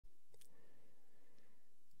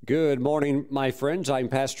Good morning, my friends. I'm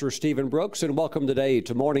Pastor Stephen Brooks, and welcome today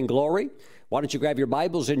to Morning Glory. Why don't you grab your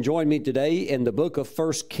Bibles and join me today in the book of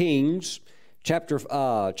 1 Kings, chapter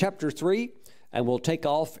 3, and we'll take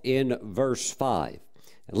off in verse 5.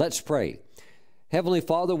 And let's pray. Heavenly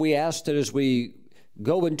Father, we ask that as we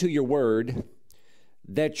go into your word,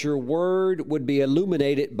 that your word would be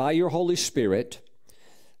illuminated by your Holy Spirit,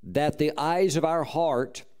 that the eyes of our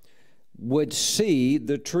heart would see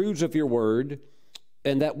the truths of your word,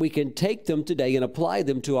 and that we can take them today and apply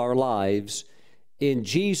them to our lives. In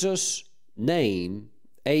Jesus' name,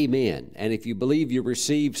 amen. And if you believe you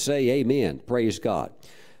receive, say amen. Praise God.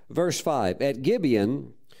 Verse 5, at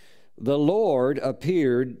Gibeon, the Lord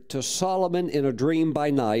appeared to Solomon in a dream by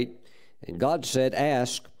night, and God said,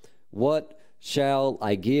 ask, what shall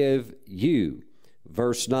I give you?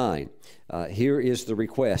 Verse 9, here is the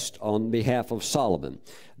request on behalf of Solomon.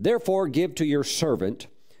 Therefore give to your servant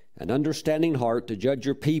an understanding heart to judge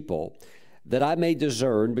your people, that I may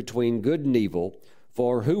discern between good and evil,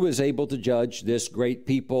 for who is able to judge this great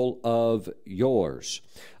people of yours?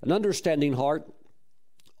 An understanding heart,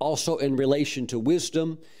 also in relation to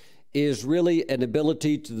wisdom, is really an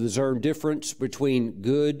ability to discern difference between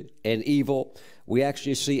good and evil. We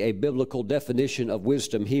actually see a biblical definition of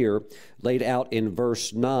wisdom here laid out in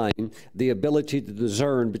verse 9, the ability to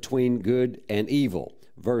discern between good and evil.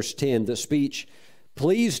 Verse 10, the speech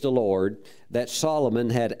pleased the Lord that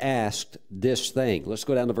Solomon had asked this thing. Let's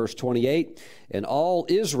go down to verse 28. And all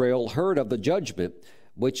Israel heard of the judgment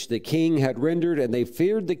which the king had rendered, and they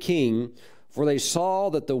feared the king, for they saw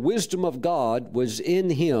that the wisdom of God was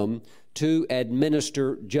in him to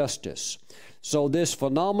administer justice. So this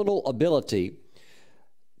phenomenal ability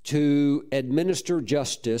to administer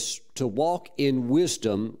justice, to walk in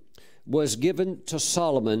wisdom, was given to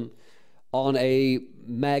Solomon on a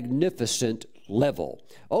magnificent level.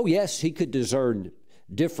 Oh yes, he could discern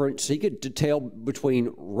difference. He could tell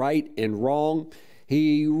between right and wrong.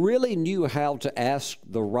 He really knew how to ask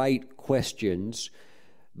the right questions,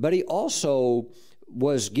 but he also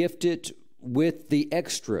was gifted with the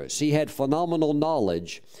extras. He had phenomenal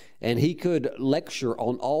knowledge, and he could lecture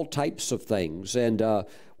on all types of things. And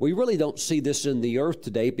we really don't see this in the earth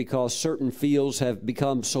today because certain fields have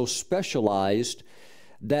become so specialized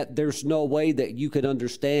that there's no way that you can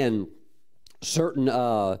understand certain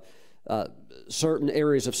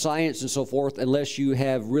areas of science and so forth unless you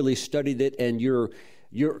have really studied it and you're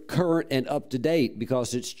current and up to date,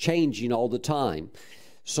 because it's changing all the time.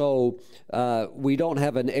 So we don't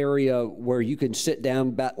have an area where you can sit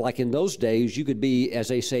down like in those days. You could be, as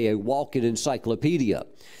they say, a walking encyclopedia.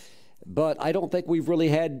 But I don't think we've really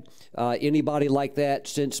had anybody like that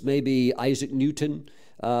since maybe Isaac Newton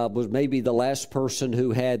was maybe the last person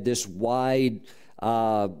who had this wide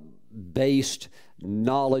based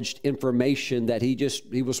knowledge, information that he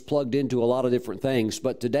was plugged into a lot of different things.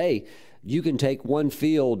 But today you can take one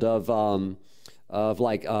field of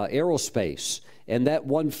aerospace, and that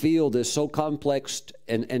one field is so complex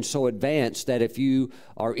and so advanced that if you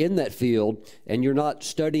are in that field and you're not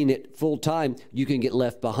studying it full time, you can get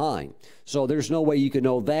left behind. So there's no way you can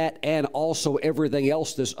know that and also everything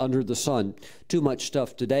else that's under the sun. Too much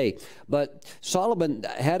stuff today. But Solomon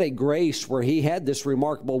had a grace where he had this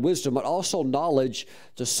remarkable wisdom, but also knowledge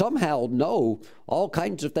to somehow know all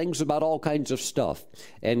kinds of things about all kinds of stuff.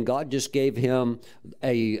 And God just gave him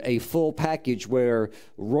a full package where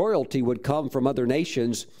royalty would come from other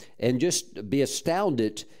nations and just be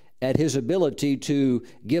astounded at his ability to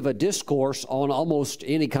give a discourse on almost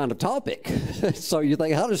any kind of topic. So you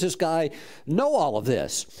think, how does this guy know all of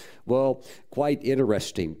this? Well, quite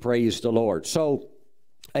interesting. Praise the Lord. So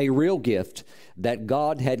a real gift that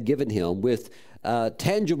God had given him with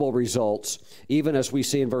tangible results, even as we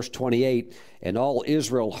see in verse 28, and all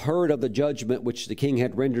Israel heard of the judgment which the king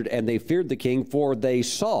had rendered, and they feared the king, for they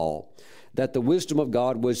saw that the wisdom of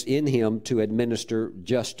God was in him to administer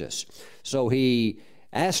justice. So he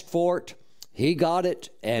asked for it, he got it,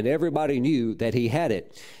 and everybody knew that he had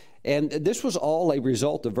it. And this was all a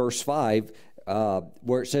result of verse 5,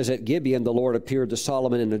 where it says, at Gibeon the Lord appeared to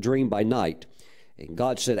Solomon in a dream by night. And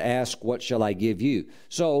God said, ask, what shall I give you?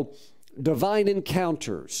 So divine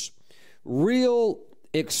encounters, real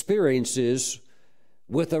experiences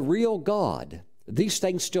with a real God. These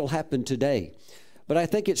things still happen today. But I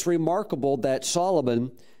think it's remarkable that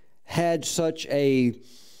Solomon had such a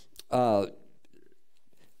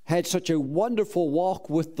wonderful walk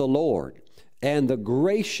with the Lord, and the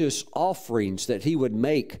gracious offerings that he would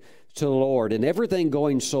make to the Lord, and everything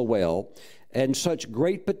going so well, and such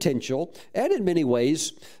great potential. And in many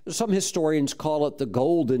ways, some historians call it the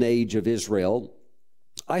golden age of Israel.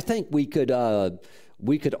 I think we could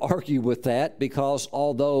we could argue with that, because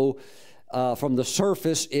although from the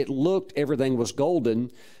surface it looked everything was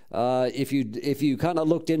golden, if you kind of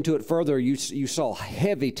looked into it further, you saw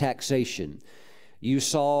heavy taxation. You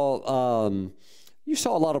saw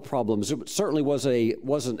a lot of problems. It certainly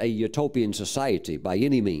wasn't a utopian society by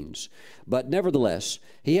any means, but nevertheless,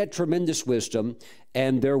 he had tremendous wisdom,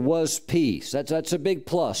 and there was peace. That's a big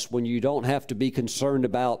plus when you don't have to be concerned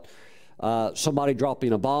about somebody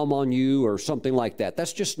dropping a bomb on you or something like that.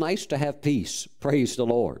 That's just nice to have peace. Praise the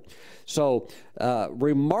Lord. So,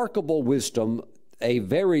 remarkable wisdom, a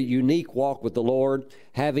very unique walk with the Lord,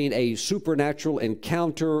 having a supernatural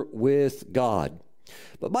encounter with God.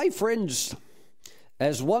 But my friends,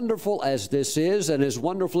 as wonderful as this is, and as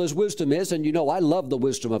wonderful as wisdom is, and you know I love the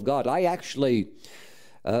wisdom of God. I actually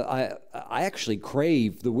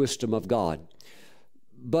crave the wisdom of God.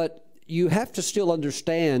 But you have to still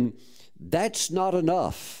understand that's not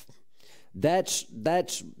enough. That's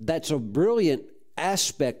a brilliant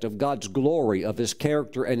aspect of God's glory, of His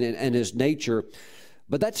character and His nature,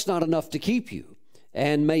 but that's not enough to keep you.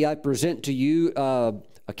 And may I present to you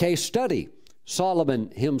a case study.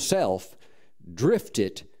 Solomon himself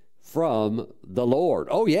drifted from the Lord.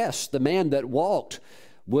 Oh yes, the man that walked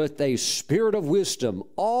with a spirit of wisdom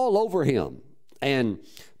all over him. And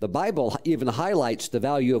the Bible even highlights the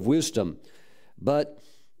value of wisdom, but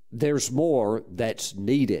there's more that's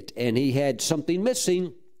needed. And he had something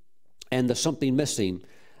missing, and the something missing,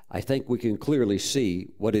 I think we can clearly see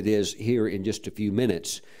what it is here in just a few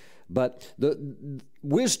minutes. But the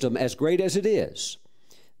wisdom, as great as it is,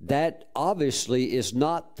 that obviously is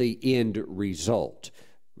not the end result.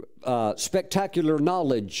 Spectacular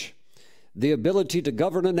knowledge, the ability to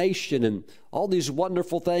govern a nation, and all these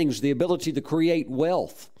wonderful things, the ability to create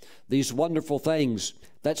wealth, these wonderful things,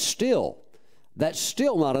 that's still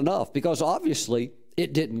not enough, because obviously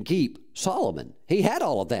it didn't keep Solomon. He had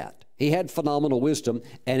all of that. He had phenomenal wisdom,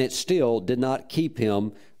 and it still did not keep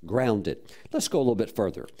him grounded. Let's go a little bit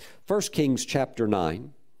further. 1 Kings chapter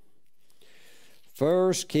 9.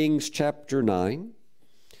 1 Kings chapter 9,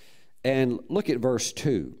 and look at verse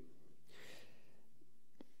 2.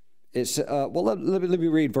 It's, let me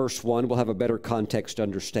read verse 1. We'll have a better context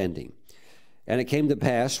understanding. And it came to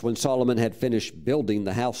pass, when Solomon had finished building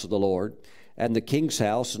the house of the Lord, and the king's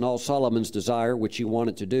house, and all Solomon's desire, which he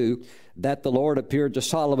wanted to do, that the Lord appeared to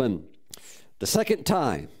Solomon the second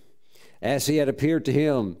time, as he had appeared to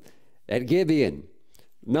him at Gibeon.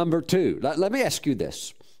 Number 2. Let me ask you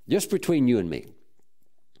this, just between you and me.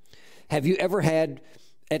 Have you ever had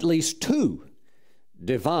at least 2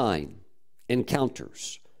 divine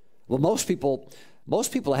encounters? Well, most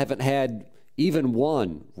people haven't had even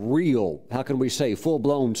one real, how can we say,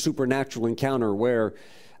 full-blown supernatural encounter where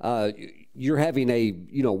you're having a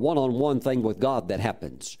one-on-one thing with God that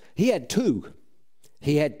happens. He had 2.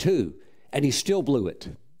 He had 2, and he still blew it.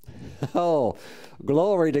 Oh,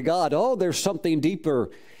 glory to God. Oh, there's something deeper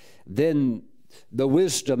than the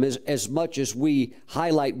wisdom, is as much as we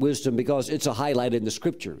highlight wisdom because it's a highlight in the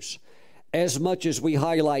Scriptures, as much as we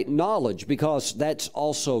highlight knowledge because that's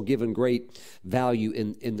also given great value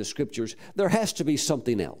in the Scriptures. There has to be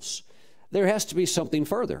something else. There has to be something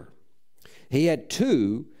further. He had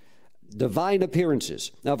 2 divine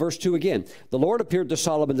appearances. Now, verse 2 again. The Lord appeared to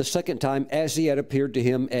Solomon the second time as he had appeared to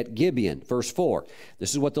him at Gibeon. Verse 4.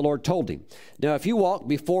 This is what the Lord told him. Now, if you walk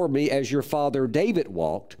before me as your father David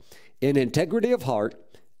walked, in integrity of heart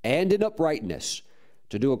and in uprightness,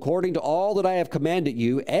 to do according to all that I have commanded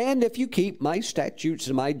you, and if you keep my statutes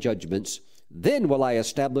and my judgments, then will I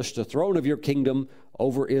establish the throne of your kingdom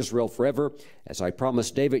over Israel forever, as I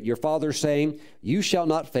promised David your father, saying, you shall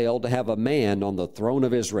not fail to have a man on the throne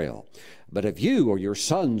of Israel. But if you or your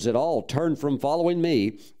sons at all turn from following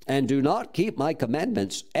me, and do not keep my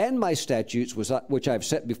commandments and my statutes which I have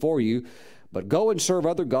set before you, but go and serve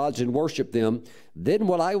other gods and worship them, then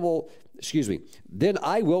I will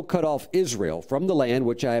cut off Israel from the land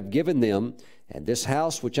which I have given them, and this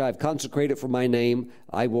house which I have consecrated for my name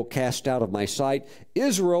I will cast out of my sight.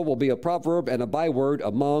 Israel will be a proverb and a byword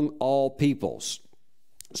among all peoples.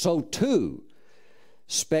 So 2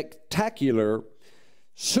 spectacular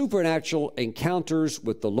supernatural encounters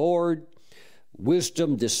with the Lord,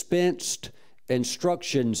 wisdom dispensed,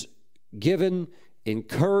 instructions given,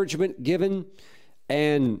 encouragement given,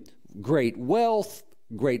 and great wealth,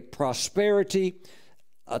 great prosperity,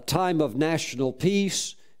 a time of national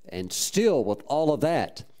peace. And still with all of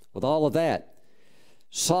that,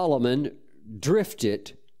 Solomon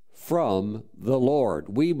drifted from the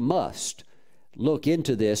Lord. We must look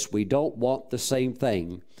into this. We don't want the same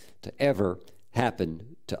thing to ever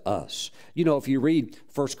happen to us. You know, if you read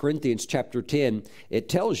 1 Corinthians chapter 10, it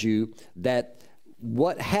tells you that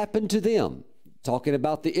what happened to them, talking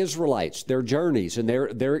about the Israelites, their journeys and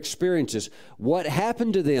their experiences, what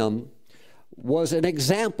happened to them was an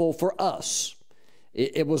example for us.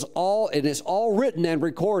 It was all, and it's all written and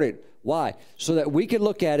recorded. Why? So that we can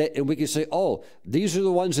look at it and we can say, oh, these are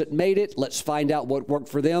the ones that made it. Let's find out what worked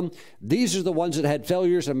for them. These are the ones that had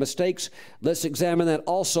failures and mistakes. Let's examine that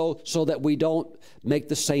also so that we don't make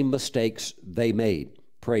the same mistakes they made.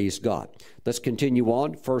 Praise God. Let's continue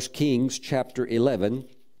on. 1 Kings chapter 11,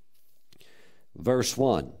 verse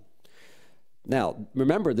 1. Now,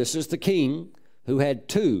 remember, this is the king who had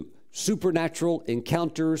 2 supernatural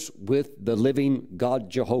encounters with the living God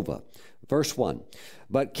Jehovah. Verse 1,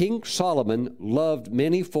 but King Solomon loved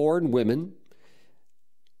many foreign women.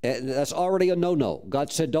 And that's already a no-no.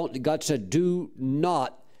 God said, do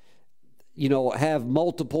not, have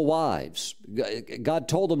multiple wives. God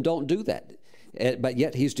told him, don't do that. But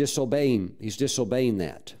yet he's disobeying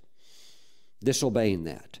that.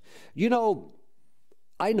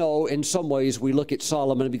 I know in some ways we look at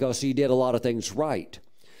Solomon because he did a lot of things right.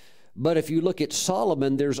 But if you look at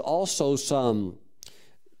Solomon, there's also some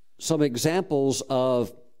examples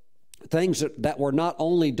of things that were not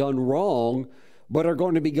only done wrong, but they're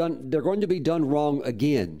going to be done wrong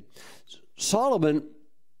again. Solomon,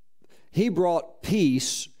 he brought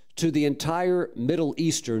peace to the entire Middle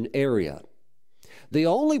Eastern area. The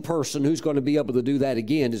only person who's going to be able to do that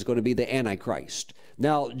again is going to be the Antichrist.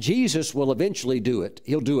 Now, Jesus will eventually do it.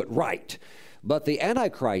 He'll do it right. But the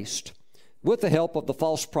Antichrist, with the help of the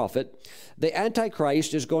false prophet, the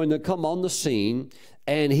Antichrist is going to come on the scene,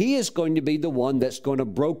 and he is going to be the one that's going to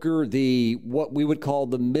broker what we would call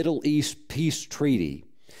the Middle East Peace Treaty.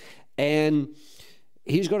 And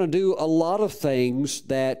he's going to do a lot of things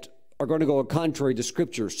that are going to go contrary to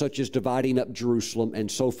Scripture, such as dividing up Jerusalem and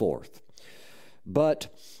so forth.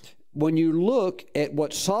 But when you look at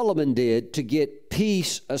what Solomon did to get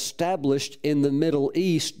peace established in the Middle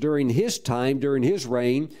East during his time, during his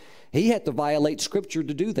reign, he had to violate Scripture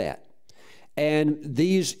to do that. And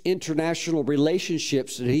these international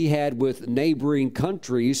relationships that he had with neighboring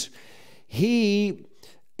countries, he,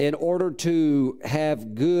 in order to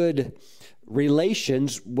have good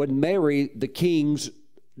relations, would marry the king's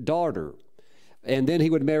daughter. And then he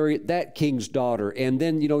would marry that king's daughter. And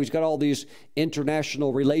then, he's got all these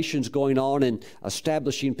international relations going on and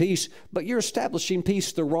establishing peace. But you're establishing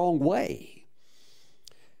peace the wrong way.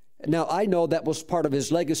 Now, I know that was part of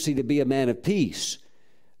his legacy to be a man of peace.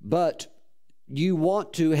 But you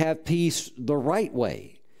want to have peace the right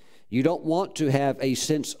way. You don't want to have a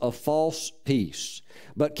sense of false peace.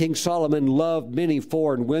 But King Solomon loved many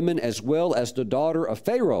foreign women as well as the daughter of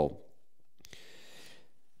Pharaoh.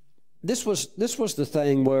 This was the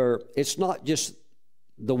thing where it's not just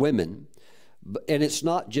the women, and it's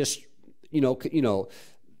not just, the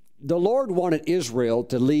Lord wanted Israel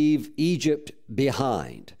to leave Egypt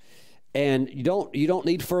behind. And you don't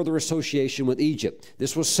need further association with Egypt.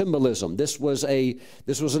 This was symbolism. This was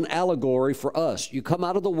an allegory for us. You come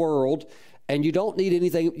out of the world, and you don't need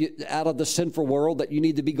anything out of the sinful world that you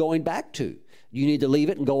need to be going back to. You need to leave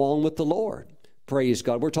it and go on with the Lord. Praise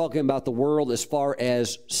God. We're talking about the world as far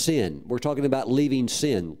as sin. We're talking about leaving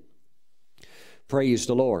sin. Praise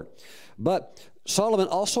the Lord. But Solomon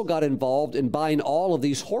also got involved in buying all of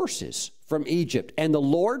these horses from Egypt. And the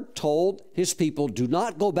Lord told his people, do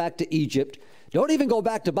not go back to Egypt. Don't even go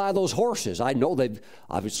back to buy those horses. I know they've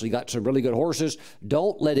obviously got some really good horses.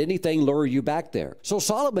 Don't let anything lure you back there. So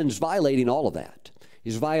Solomon's violating all of that.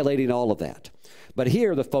 He's violating all of that. But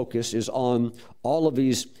here the focus is on all of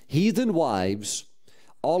these heathen wives,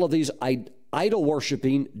 all of these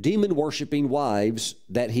idol-worshiping, demon-worshiping wives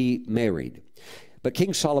that he married. But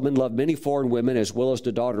King Solomon loved many foreign women as well as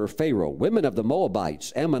the daughter of Pharaoh, women of the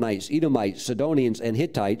Moabites, Ammonites, Edomites, Sidonians, and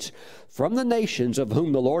Hittites, from the nations of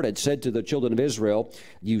whom the Lord had said to the children of Israel,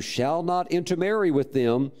 you shall not intermarry with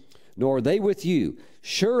them, nor they with you.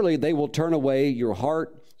 Surely they will turn away your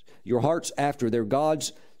hearts after their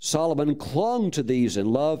gods. Solomon clung to these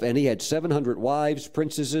in love, and he had 700 wives,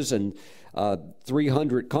 princesses, and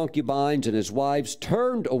 300 concubines, and his wives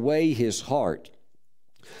turned away his heart.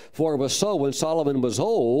 For it was so when Solomon was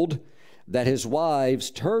old that his wives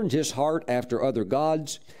turned his heart after other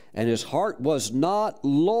gods, and his heart was not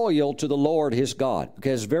loyal to the Lord his God.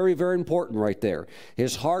 Because very, very important right there.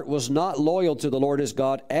 His heart was not loyal to the Lord his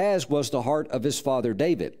God, as was the heart of his father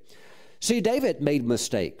David. See, David made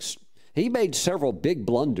mistakes. He made several big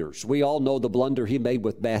blunders. We all know the blunder he made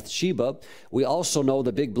with Bathsheba. We also know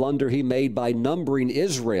the big blunder he made by numbering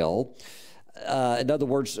Israel. In other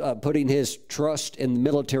words, putting his trust in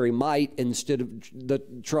military might instead of the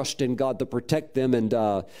trust in God to protect them, and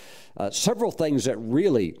several things that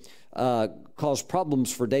really caused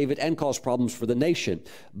problems for David and caused problems for the nation.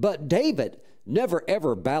 But David never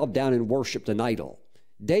ever bowed down and worshiped an idol.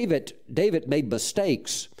 David made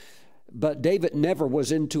mistakes, but David never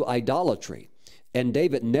was into idolatry. And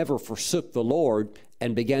David never forsook the Lord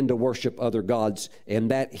and began to worship other gods.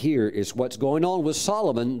 And that here is what's going on with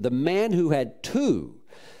Solomon, the man who had 2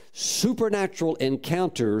 supernatural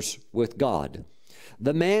encounters with God.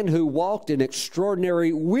 The man who walked in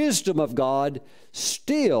extraordinary wisdom of God,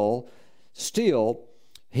 still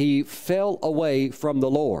he fell away from the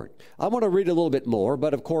Lord. I want to read a little bit more,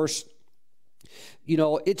 but of course, you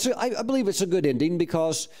know, I believe it's a good ending,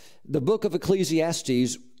 because the book of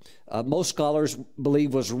Ecclesiastes, most scholars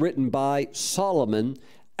believe, was written by Solomon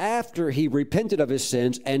after he repented of his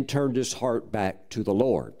sins and turned his heart back to the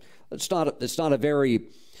Lord. It's not a very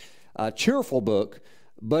cheerful book,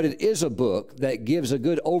 but it is a book that gives a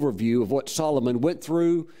good overview of what Solomon went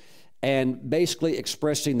through, and basically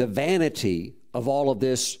expressing the vanity of all of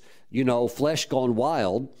this, you know, flesh gone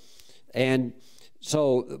wild. And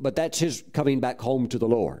so, but that's his coming back home to the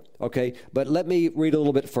Lord. Okay, but let me read a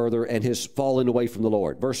little bit further, and his falling away from the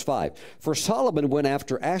Lord. Verse 5, for Solomon went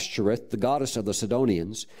after Ashtoreth, the goddess of the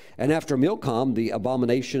Sidonians, and after Milcom, the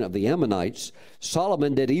abomination of the Ammonites.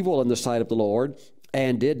 Solomon did evil in the sight of the Lord,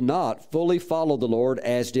 and did not fully follow the Lord,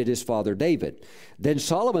 as did his father David. Then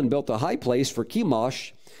Solomon built a high place for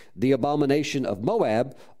Chemosh, the abomination of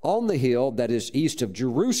Moab, on the hill that is east of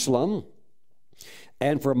Jerusalem,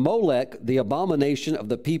 and for Molech, the abomination of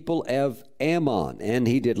the people of Ammon. And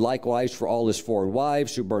he did likewise for all his foreign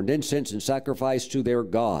wives, who burned incense and sacrificed to their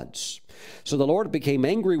gods. So the Lord became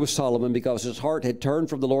angry with Solomon, because his heart had turned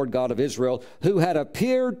from the Lord God of Israel, who had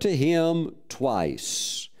appeared to him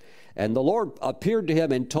twice. And the Lord appeared to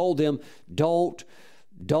him and told him, don't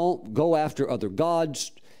go after other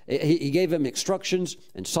gods. He gave him instructions,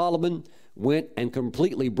 and Solomon went and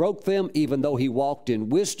completely broke them, even though he walked in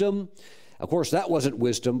wisdom. Of course, that wasn't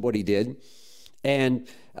wisdom, what he did. And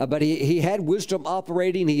but he had wisdom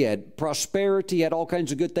operating. He had prosperity. He had all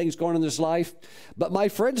kinds of good things going on in his life. But my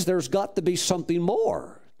friends, there's got to be something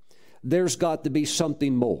more. There's got to be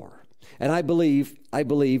something more. And I believe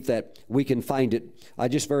that we can find it. I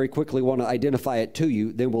just very quickly want to identify it to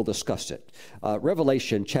you, then we'll discuss it.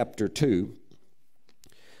 Revelation chapter 2,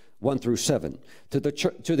 1 through 7. To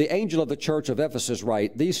the angel of the church of Ephesus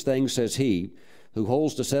write, these things says he, who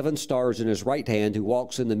holds the 7 stars in his right hand, who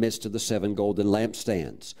walks in the midst of the 7 golden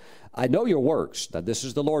lampstands. I know your works, that this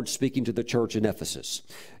is the Lord speaking to the church in Ephesus,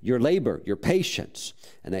 your labor, your patience,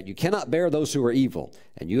 and that you cannot bear those who are evil.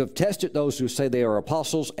 And you have tested those who say they are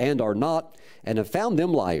apostles and are not, and have found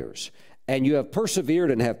them liars. And you have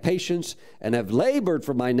persevered and have patience, and have labored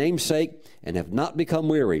for my name's sake, and have not become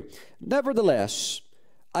weary. Nevertheless,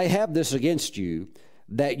 I have this against you,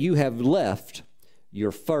 that you have left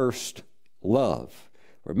your first love.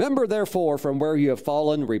 Remember, therefore, from where you have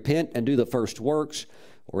fallen, repent and do the first works,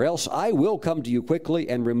 or else I will come to you quickly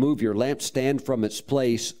and remove your lampstand from its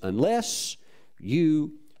place, unless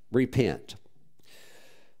you repent.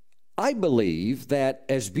 I believe that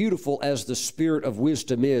as beautiful as the spirit of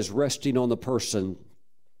wisdom is resting on the person,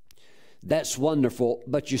 that's wonderful,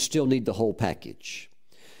 but you still need the whole package.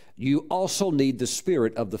 You also need the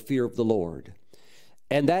spirit of the fear of the Lord.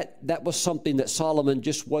 And that was something that Solomon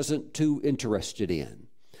just wasn't too interested in.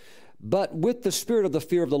 But with the spirit of the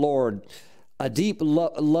fear of the Lord, a deep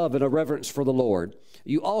love and a reverence for the Lord,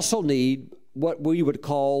 you also need what we would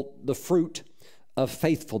call the fruit of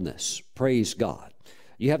faithfulness. Praise God.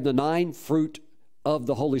 You have the 9 fruit of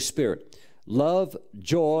the Holy Spirit: love,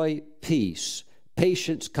 joy, peace,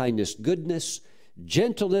 patience, kindness, goodness,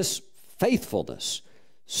 gentleness, faithfulness,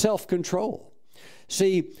 self-control.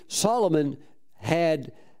 See, Solomon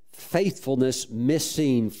had faithfulness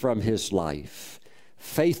missing from his life.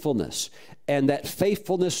 Faithfulness. And that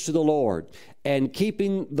faithfulness to the Lord and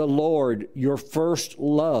keeping the Lord your first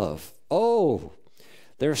love. Oh,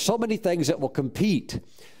 there are so many things that will compete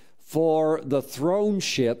for the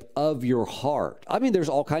throneship of your heart. I mean, there's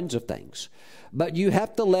all kinds of things. But you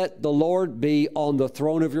have to let the Lord be on the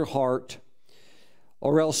throne of your heart,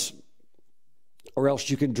 or else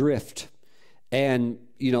you can drift. And,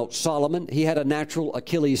 you know, Solomon, he had a natural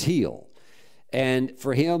Achilles heel. And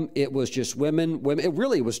for him, it was just women. It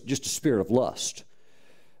really was just a spirit of lust.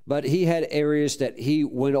 But he had areas that he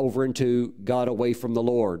went over into, got away from the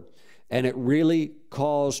Lord. And it really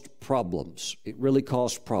caused problems. It really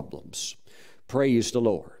caused problems. Praise the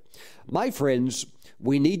Lord. My friends,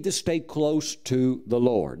 we need to stay close to the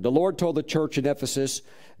Lord. The Lord told the church in Ephesus,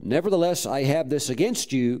 nevertheless, I have this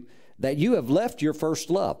against you, that you have left your first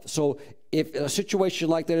love. So if a situation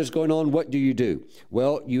like that is going on, what do?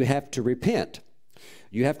 Well, you have to repent.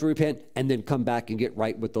 You have to repent and then come back and get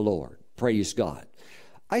right with the Lord. Praise God.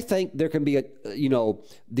 I think there can be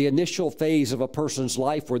the initial phase of a person's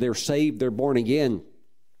life where they're saved, they're born again,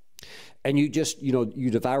 and you just,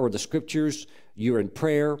 you devour the Scriptures, you're in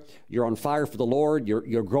prayer, you're on fire for the Lord,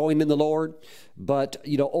 you're growing in the Lord. But,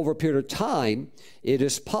 over a period of time, it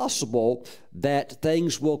is possible that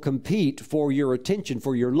things will compete for your attention,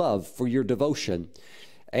 for your love, for your devotion.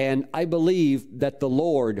 And I believe that the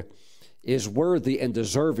Lord is worthy and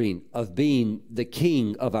deserving of being the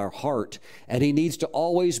king of our heart, and he needs to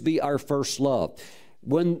always be our first love.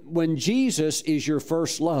 When Jesus is your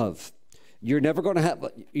first love, you're never going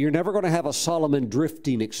to have a Solomon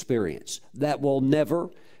drifting experience. That will never,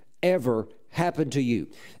 ever happen to you.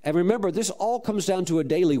 And remember, this all comes down to a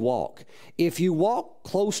daily walk. If you walk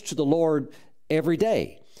close to the Lord every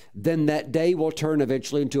day, then that day will turn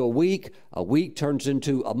eventually into a week turns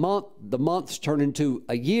into a month, the months turn into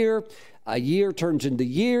a year turns into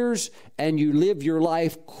years, and you live your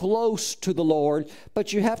life close to the Lord,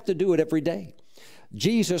 but you have to do it every day.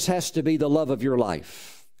 Jesus has to be the love of your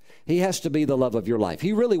life. He has to be the love of your life.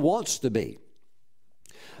 He really wants to be.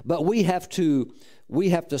 But we have to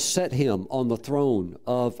set him on the throne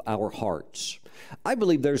of our hearts. I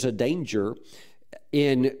believe there's a danger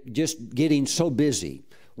in just getting so busy,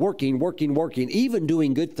 working, even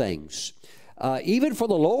doing good things, even for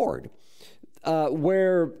the Lord,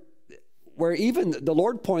 where even the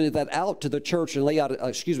Lord pointed that out to the church and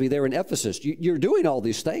there in Ephesus. You're doing all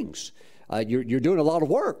these things. You're doing a lot of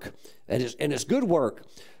work, and it's good work,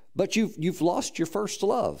 but you've lost your first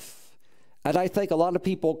love. And I think a lot of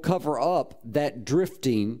people cover up that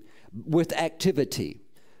drifting with activity.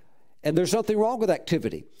 And there's nothing wrong with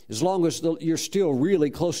activity, as long as you're still really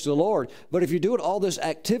close to the Lord. But if you're doing all this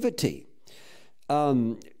activity,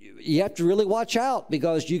 you have to really watch out,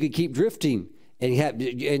 because you could keep drifting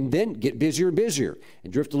and then get busier and busier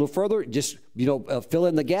and drift a little further, just, fill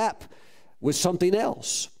in the gap with something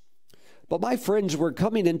else. But my friends, we're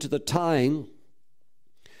coming into the time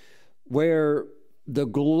where the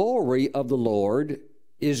glory of the Lord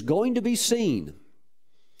is going to be seen.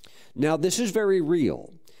 Now, this is very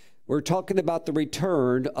real. We're talking about the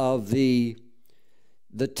return of the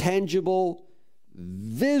tangible,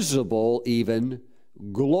 visible even,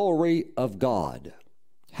 glory of God.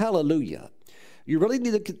 Hallelujah. You really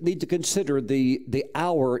need to consider the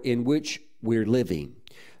hour in which we're living.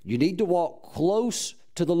 You need to walk close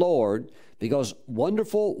to the Lord, because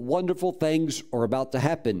wonderful, wonderful things are about to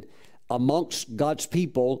happen amongst God's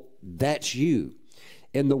people. That's you.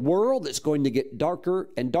 In the world, it's going to get darker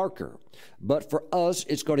and darker, but for us,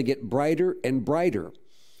 it's going to get brighter and brighter.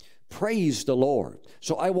 Praise the Lord.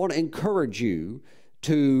 So I want to encourage you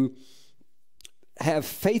to have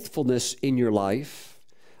faithfulness in your life.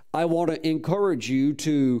 I want to encourage you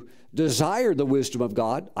to desire the wisdom of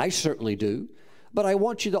God. I certainly do. But I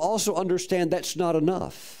want you to also understand that's not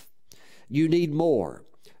enough. You need more.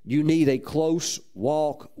 You need a close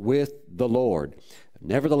walk with the Lord.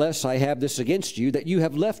 Nevertheless, I have this against you, that you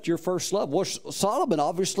have left your first love. Well, Solomon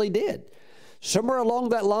obviously did. Somewhere along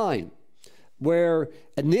that line, where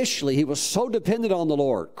initially he was so dependent on the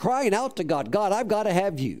Lord, crying out to God, God, I've got to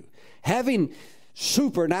have you. Having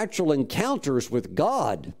supernatural encounters with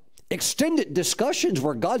God, extended discussions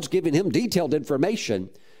where God's giving him detailed information,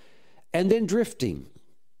 and then drifting.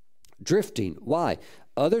 Why?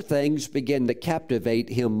 Other things begin to captivate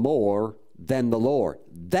him more than the Lord.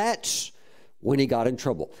 That's when he got in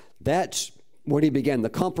trouble. That's when he began to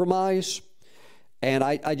compromise. And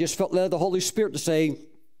I just felt led of the Holy Spirit to say,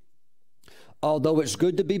 although it's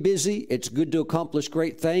good to be busy, it's good to accomplish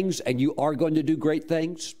great things, and you are going to do great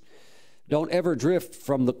things, don't ever drift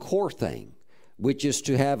from the core thing, which is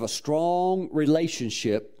to have a strong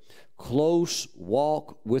relationship, close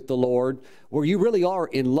walk with the Lord, where you really are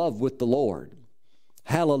in love with the Lord.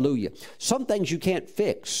 Hallelujah. Some things you can't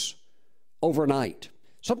fix overnight.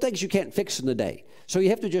 Some things you can't fix in the day. So you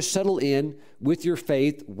have to just settle in with your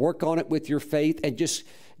faith, work on it with your faith, and just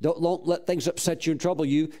don't let things upset you and trouble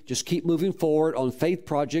you. Just keep moving forward on faith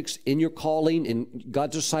projects in your calling and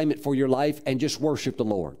God's assignment for your life, and just worship the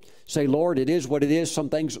Lord. Say, Lord, it is what it is. Some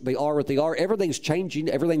things, they are what they are. Everything's changing.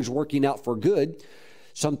 Everything's working out for good.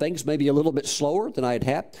 Some things may be a little bit slower than I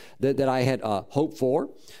had hoped for.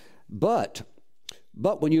 But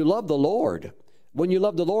when you love the Lord,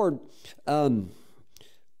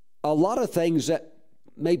 a lot of things that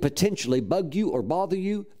may potentially bug you or bother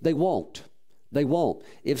you, they won't. They won't.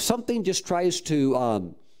 If something just tries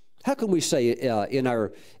to, how can we say in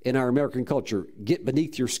our American culture, get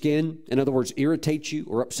beneath your skin, in other words, irritate you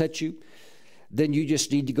or upset you, then you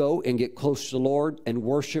just need to go and get close to the Lord and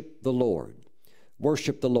worship the Lord.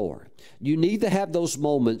 worship the Lord. You need to have those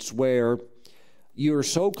moments where you're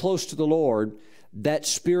so close to the Lord that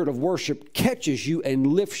spirit of worship catches you and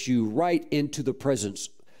lifts you right into the presence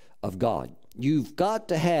of God. You've got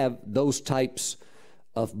to have those types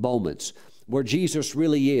of moments where Jesus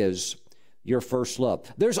really is your first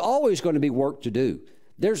love. There's always going to be work to do.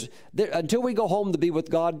 Until we go home to be with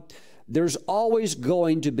God, there's always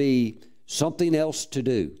going to be something else to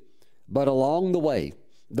do. But along the way,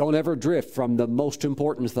 don't ever drift from the most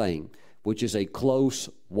important thing, which is a close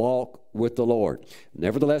walk with the Lord.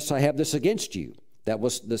 Nevertheless, I have this against you. That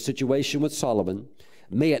was the situation with Solomon.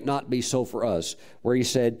 May it not be so for us, where he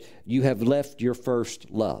said, you have left your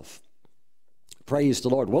first love. Praise the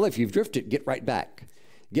Lord. Well, if you've drifted, get right back.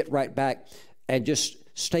 Get right back and just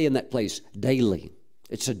stay in that place daily.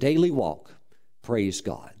 It's a daily walk. Praise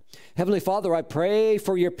God. Heavenly Father, I pray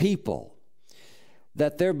for your people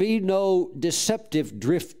that there be no deceptive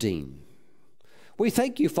drifting. We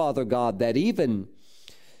thank you, Father God, that even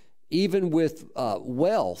with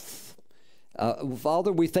wealth,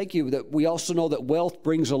 Father, we thank you that we also know that wealth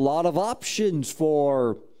brings a lot of options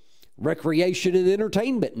for recreation and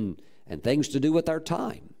entertainment and things to do with our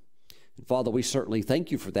time. And Father, we certainly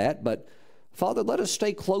thank you for that. But Father, let us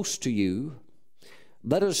stay close to you.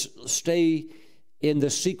 Let us stay in the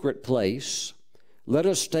secret place. Let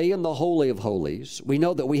us stay in the Holy of Holies. We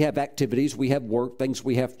know that we have activities, we have work, things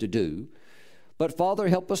we have to do. But Father,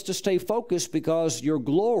 help us to stay focused because your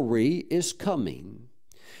glory is coming.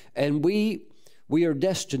 And we are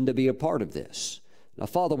destined to be a part of this. Now,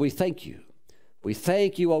 Father, we thank you. We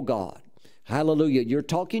thank you, oh God. Hallelujah. You're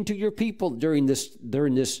talking to your people during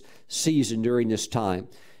this season, during this time.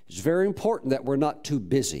 It's very important that we're not too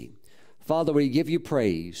busy. Father, we give you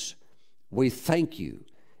praise. We thank you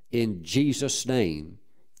in Jesus' name.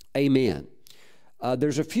 Amen.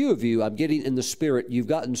 There's a few of you, I'm getting in the spirit, you've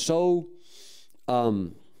gotten so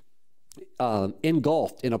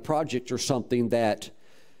engulfed in a project or something that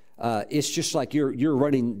it's just like you're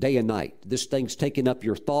running day and night. This thing's taking up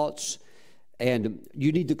your thoughts, and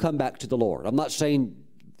you need to come back to the Lord. I'm not saying,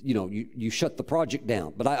 you shut the project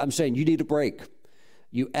down, but I'm saying you need a break.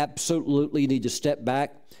 You absolutely need to step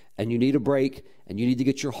back, and you need a break, and you need to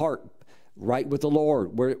get your heart right with the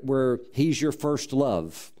Lord, where He's your first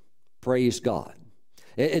love. Praise God.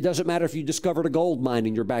 It doesn't matter if you discovered a gold mine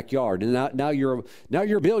in your backyard, and now you're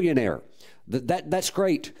a billionaire. That's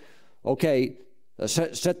great. Okay,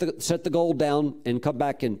 set the gold down and come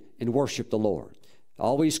back and worship the Lord.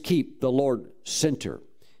 Always keep the Lord center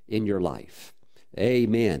in your life.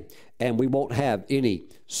 Amen. And we won't have any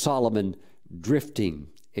Solomon drifting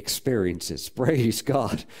experiences. Praise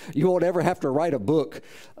God. You won't ever have to write a book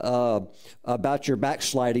about your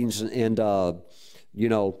backslidings and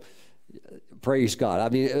praise God. I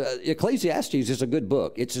mean, Ecclesiastes is a good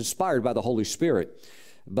book. It's inspired by the Holy Spirit.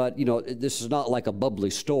 But, this is not like a bubbly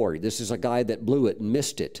story. This is a guy that blew it and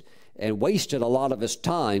missed it and wasted a lot of his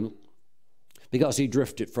time because he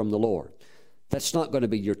drifted from the Lord. That's not going to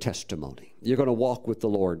be your testimony. You're going to walk with the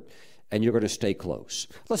Lord and you're going to stay close.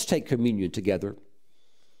 Let's take communion together.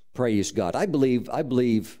 Praise God. I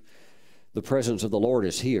believe the presence of the Lord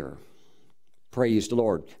is here. Praise the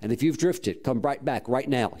Lord. And if you've drifted, come right back right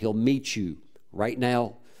now. He'll meet you right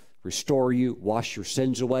now, restore you, wash your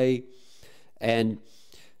sins away, and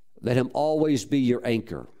let Him always be your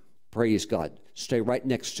anchor. Praise God. Stay right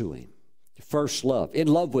next to Him. First love, in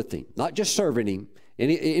love with Him, not just serving Him.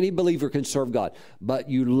 Any believer can serve God, but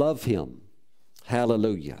you love Him.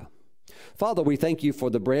 Hallelujah. Father, we thank you for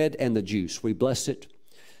the bread and the juice. We bless it.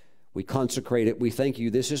 We consecrate it. We thank you.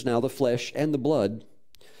 This is now the flesh and the blood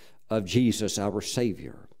of Jesus, our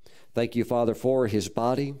Savior. Thank you, Father, for His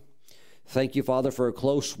body. Thank you, Father, for a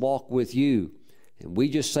close walk with you. And we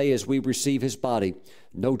just say as we receive His body,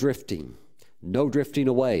 no drifting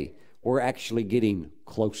away. We're actually getting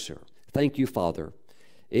closer. Thank you, Father,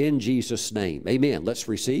 in Jesus' name. Amen. Let's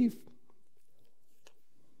receive.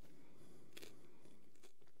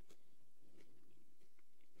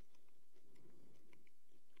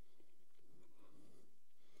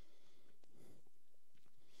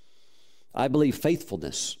 I believe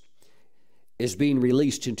faithfulness is being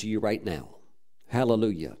released into you right now.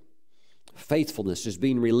 Hallelujah. Faithfulness is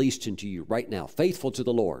being released into you right now. Faithful to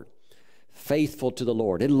the Lord. Faithful to the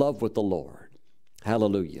Lord. In love with the Lord.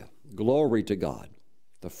 Hallelujah. Glory to God.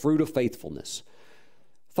 The fruit of faithfulness.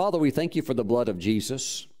 Father, we thank you for the blood of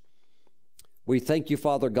Jesus. We thank you,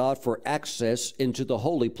 Father God, for access into the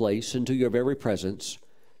holy place, into your very presence,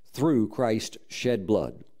 through Christ's shed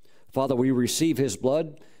blood. Father, we receive His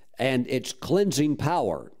blood and its cleansing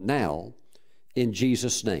power now in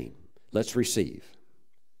Jesus' name. Let's receive.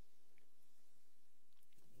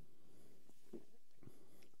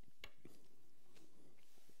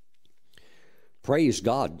 Praise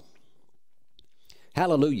God.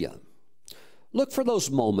 Hallelujah. Look for those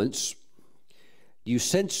moments you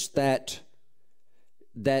sense that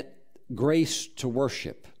grace to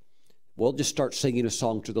worship. Well, just start singing a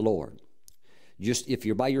song to the Lord. Just if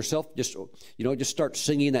you're by yourself, just start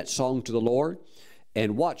singing that song to the Lord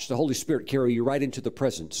and watch the Holy Spirit carry you right into the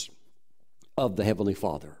presence of the Heavenly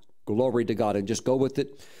Father. Glory to God. And just go with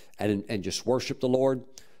it and just worship the Lord.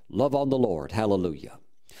 Love on the Lord. Hallelujah.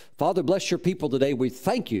 Father, bless your people today. We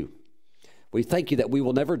thank you. We thank you that we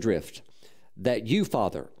will never drift. That you,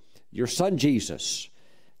 Father, your Son Jesus,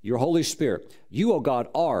 your Holy Spirit, you, oh God,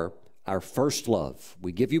 are our first love.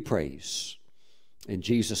 We give you praise. In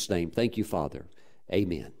Jesus' name, thank you, Father.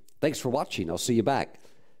 Amen. Thanks for watching. I'll see you back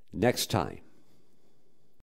next time.